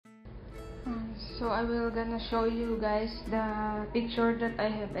So I will gonna show you guys the picture that I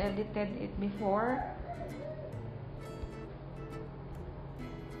have edited it before.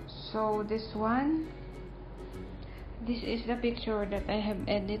 So this is the picture that I have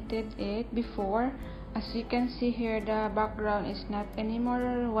edited it before. As you can see here, the background is not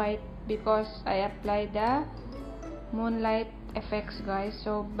anymore white because I applied the moonlight effects, guys.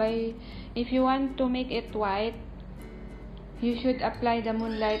 So if you want to make it white, you should apply the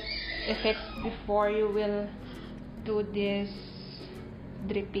moonlight effects before you will do this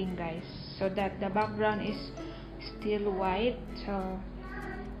dripping, guys, so that the background is still white. So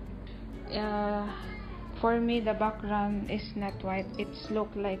for me, the background is not white, it's look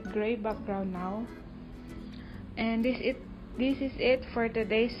like gray background now. And this is it for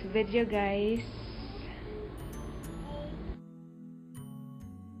today's video, guys.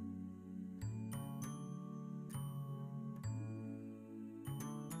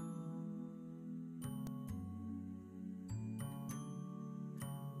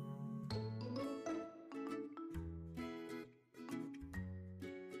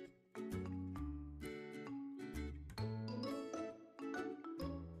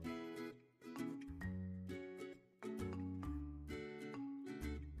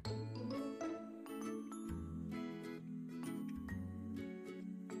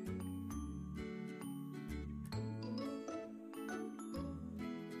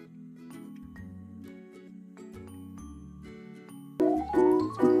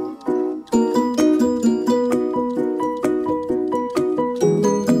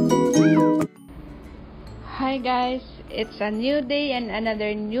 Hi guys, it's a new day and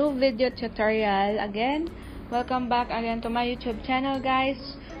another new video tutorial again. Welcome back again to my YouTube channel,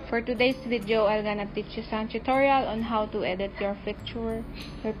 guys. For today's video, I'm gonna teach you some tutorial on how to edit your picture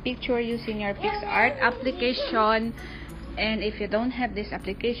using your PicsArt application. And if you don't have this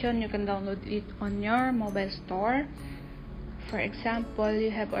application, you can download it on your mobile store. For example,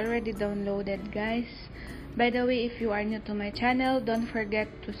 you have already downloaded, guys. By the way, if you are new to my channel, don't forget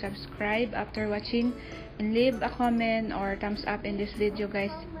to subscribe after watching and leave a comment or thumbs up in this video,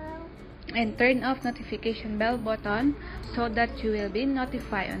 guys, and turn off notification bell button so that you will be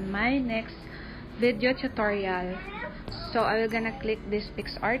notified on my next video tutorial. So I will gonna click this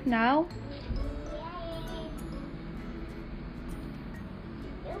PicsArt now,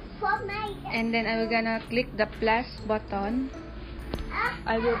 and then I will gonna click the plus button.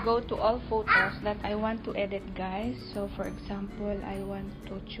 I will go to all photos that I want to edit, guys. So for example, I want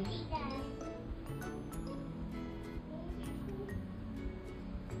to choose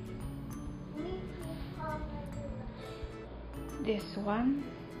this one.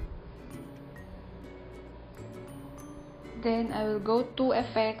 Then I will go to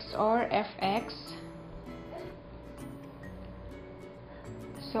effects or FX.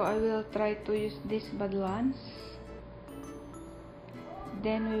 So I will try to use this balance.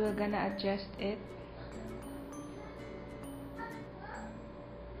 Then we will gonna adjust it.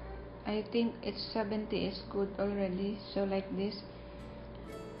 I think it's 70 is good already. So like this.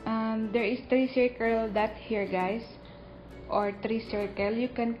 There is 3 circle dot here, guys, or 3 circle. You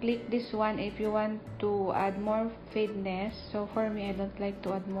can click this one if you want to add more fadeness. So for me, I don't like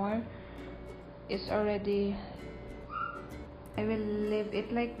to add more. It's already, I will leave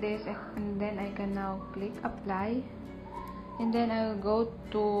it like this, and then I can now click apply, and then I will go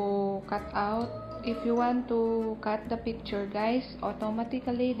to cut out. If you want to cut the picture, guys,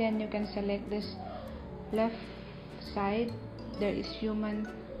 automatically, then you can select this left side. There is human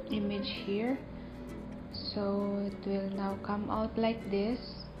image here, so it will now come out like this,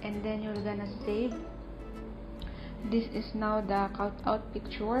 and then you're gonna save. This is now the cut out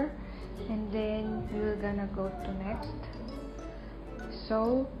picture, and then we're gonna go to next.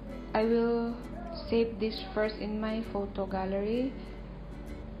 So I will save this first in my photo gallery.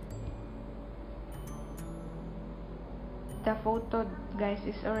 The photo, guys,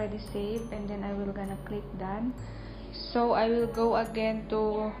 is already saved, and then I will gonna click done. So I will go again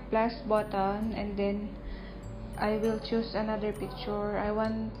to plus button, and then I will choose another picture. I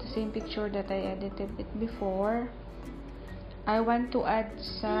want the same picture that I edited it before. I want to add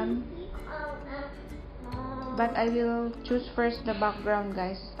some, but I will choose first the background,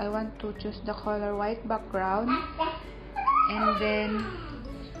 guys. I want to choose the color white background, and then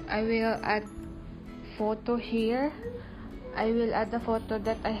I will add photo here. I will add the photo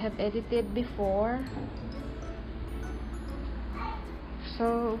that I have edited before.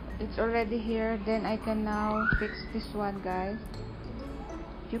 So it's already here. Then I can now fix this one, guys.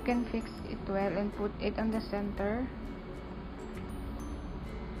 You can fix it well and put it on the center.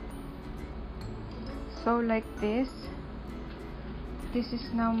 So like this. This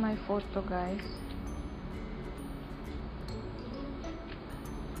is now my photo, guys.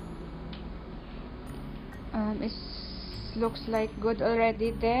 It looks like good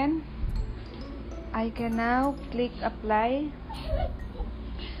already. Then I can now click apply.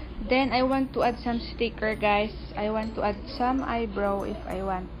 Then I want to add some sticker, guys. I want to add some eyebrow if I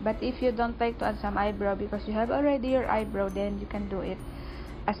want. But if you don't like to add some eyebrow because you have already your eyebrow, then you can do it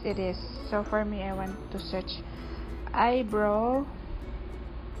as it is. So for me, I want to search eyebrow.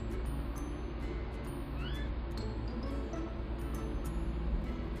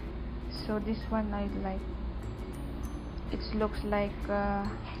 So this one I like. It looks like a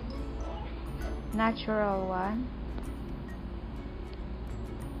natural one.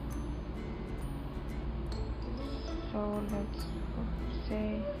 So let's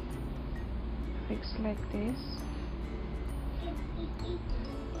say fix like this.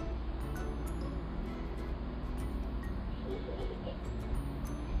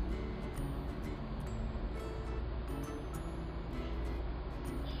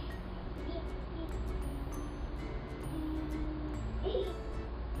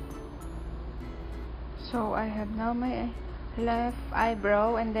 So I have now my left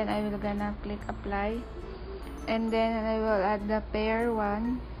eyebrow, and then I will gonna click apply, and then I will add the pair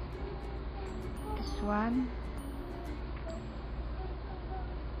one, this one.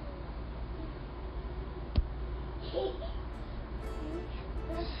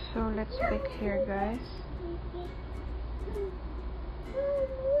 So let's pick here, guys.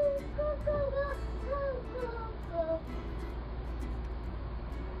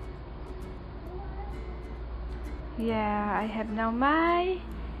 Yeah, I have now my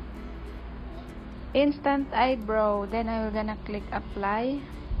instant eyebrow. Then I will gonna click apply.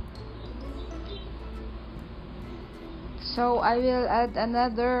 So I will add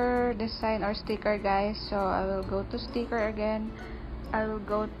another design or sticker, guys. So I will go to sticker again. I will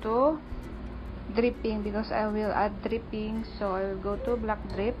go to dripping because I will add dripping. So I will go to black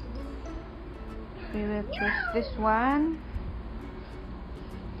drip. We will choose this one,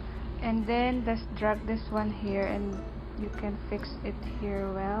 and then just drag this one here, and you can fix it here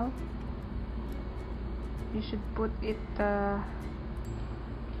well. You should put it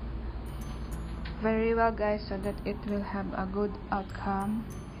very well, guys, so that it will have a good outcome.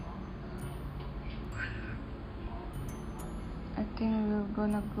 I think we're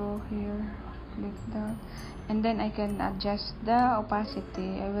gonna go here, click that, and then I can adjust the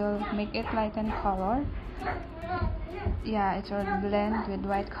opacity. I will make it light and color. Yeah, it will blend with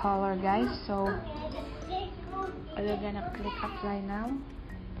white color, guys. So I will gonna click apply now,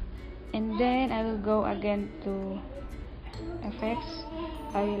 and then I will go again to effects.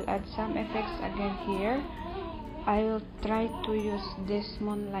 I will add some effects again here. I will try to use this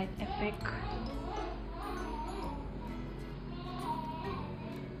moonlight effect.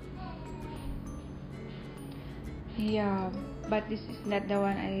 Yeah, but this is not the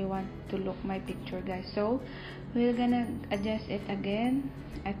one I want to look my picture, guys. So we're gonna adjust it again.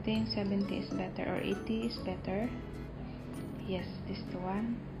 I think 70 is better, or 80 is better. Yes, this is the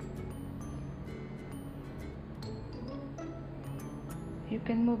one. You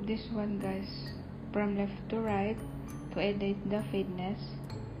can move this one, guys, from left to right to edit the fadeness.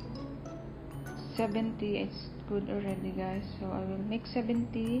 70 is good already, guys. So I will make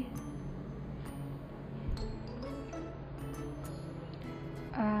 70.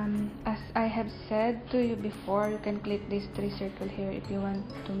 As I have said to you before, you can click this 3 circle here if you want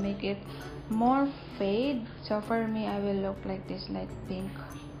to make it more fade. So for me, I will look like this, light pink,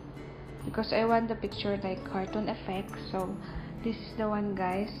 because I want the picture like cartoon effect. So this is the one,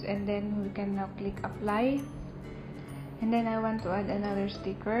 guys, and then we can now click apply, and then I want to add another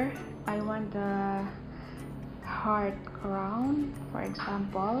sticker. I want the heart crown, for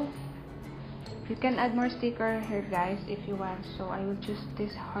example. You can add more sticker here, guys, if you want. So I will choose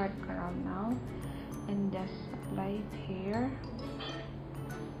this heart crown now, and just apply it here.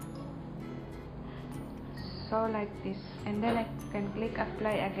 So like this, and then I can click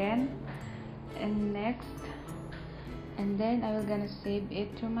apply again, and next, and then I will gonna save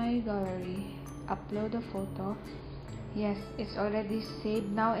it to my gallery, upload the photo. Yes, it's already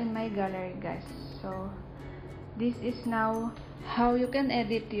saved now in my gallery, guys. So this is now how you can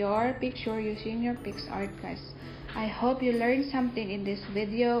edit your picture using your PicsArt, guys. I hope you learned something in this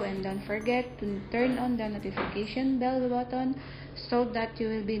video, and don't forget to turn on the notification bell button so that you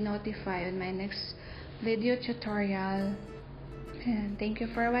will be notified on my next video tutorial. And thank you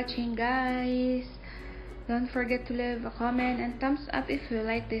for watching, guys. Don't forget to leave a comment and thumbs up if you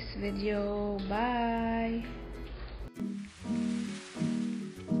like this video. Bye.